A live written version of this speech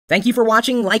Thank you for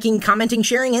watching, liking, commenting,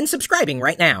 sharing, and subscribing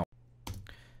right now.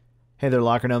 Hey there,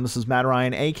 Locker Gnome. This is Matt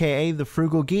Ryan, aka The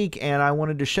Frugal Geek, and I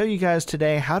wanted to show you guys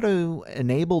today how to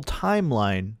enable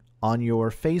Timeline on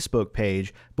your Facebook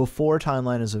page before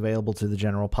Timeline is available to the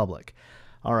general public.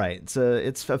 All right, so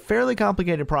it's a fairly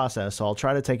complicated process, so I'll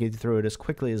try to take you through it as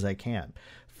quickly as I can.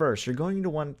 First, you're going to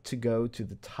want to go to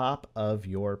the top of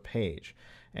your page.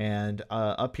 And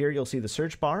up here, you'll see the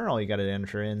search bar. All you got to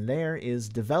enter in there is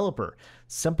developer.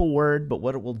 Simple word, but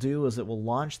what it will do is it will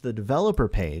launch the developer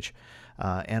page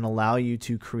and allow you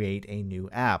to create a new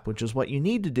app, which is what you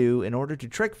need to do in order to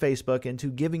trick Facebook into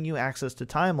giving you access to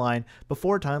Timeline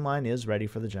before Timeline is ready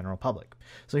for the general public.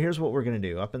 So here's what we're going to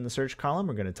do. Up in the search column,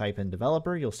 we're going to type in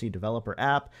developer. You'll see developer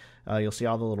app. You'll see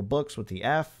all the little books with the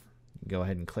F. Go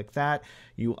ahead and click that.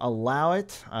 You allow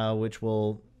it, which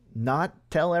will not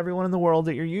tell everyone in the world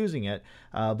that you're using it,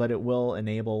 but it will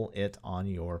enable it on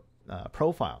your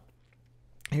profile.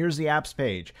 Here's the apps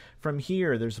page. From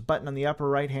here, there's a button on the upper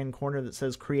right-hand corner that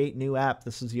says Create New App.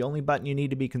 This is the only button you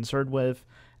need to be concerned with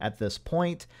at this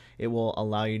point. It will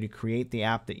allow you to create the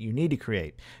app that you need to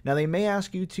create. Now, they may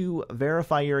ask you to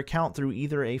verify your account through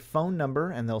either a phone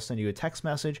number, and they'll send you a text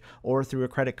message, or through a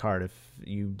credit card. If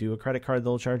you do a credit card,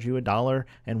 they'll charge you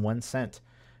 $1.01.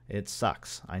 It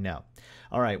sucks, I know.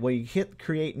 All right, well, you hit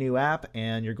Create New App,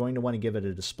 and you're going to want to give it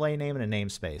a display name and a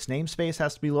namespace. Namespace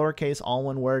has to be lowercase, all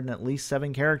one word, and at least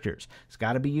 7 characters. It's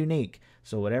got to be unique.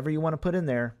 So whatever you want to put in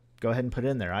there, go ahead and put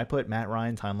in there. I put Matt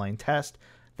Ryan Timeline Test.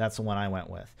 That's the one I went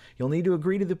with. You'll need to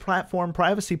agree to the platform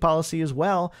privacy policy as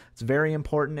well. It's very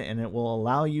important, and it will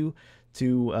allow you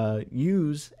to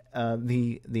use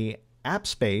the app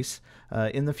space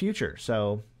in the future.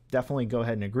 So definitely go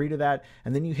ahead and agree to that,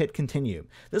 and then you hit continue.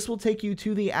 This will take you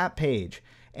to the app page,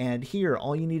 and here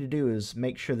all you need to do is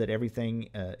make sure that everything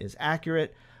is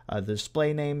accurate. The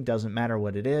display name doesn't matter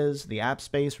what it is. The app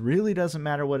space really doesn't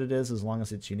matter what it is as long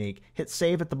as it's unique. Hit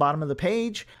save at the bottom of the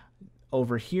page.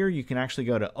 Over here you can actually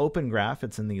go to Open Graph.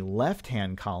 It's in the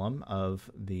left-hand column of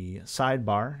the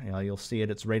sidebar. You'll see it.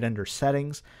 It's right under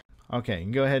Settings. Okay, you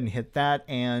can go ahead and hit that,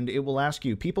 and it will ask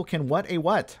you, people can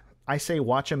what? I say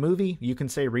watch a movie, you can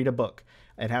say read a book.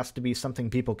 It has to be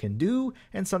something people can do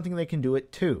and something they can do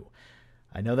it too.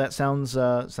 I know that sounds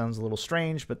a little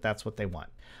strange, but that's what they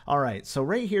want. All right, so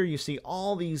right here you see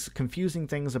all these confusing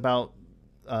things about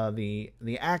the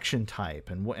action type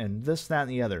and this, that, and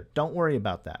the other. Don't worry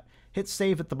about that. Hit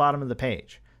save at the bottom of the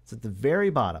page. It's at the very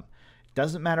bottom.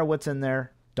 Doesn't matter what's in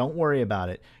there. Don't worry about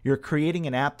it. You're creating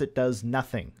an app that does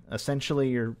nothing. Essentially,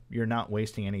 you're not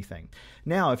wasting anything.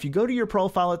 Now, if you go to your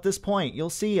profile at this point, you'll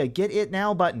see a Get It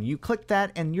Now button. You click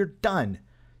that and you're done.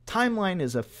 Timeline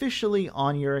is officially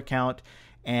on your account,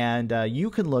 and you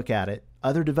can look at it.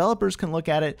 Other developers can look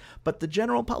at it, but the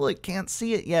general public can't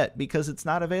see it yet because it's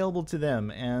not available to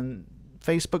them, and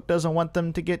Facebook doesn't want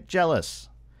them to get jealous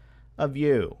of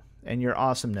you and your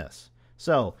awesomeness.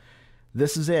 So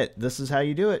this is it. This is how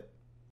you do it.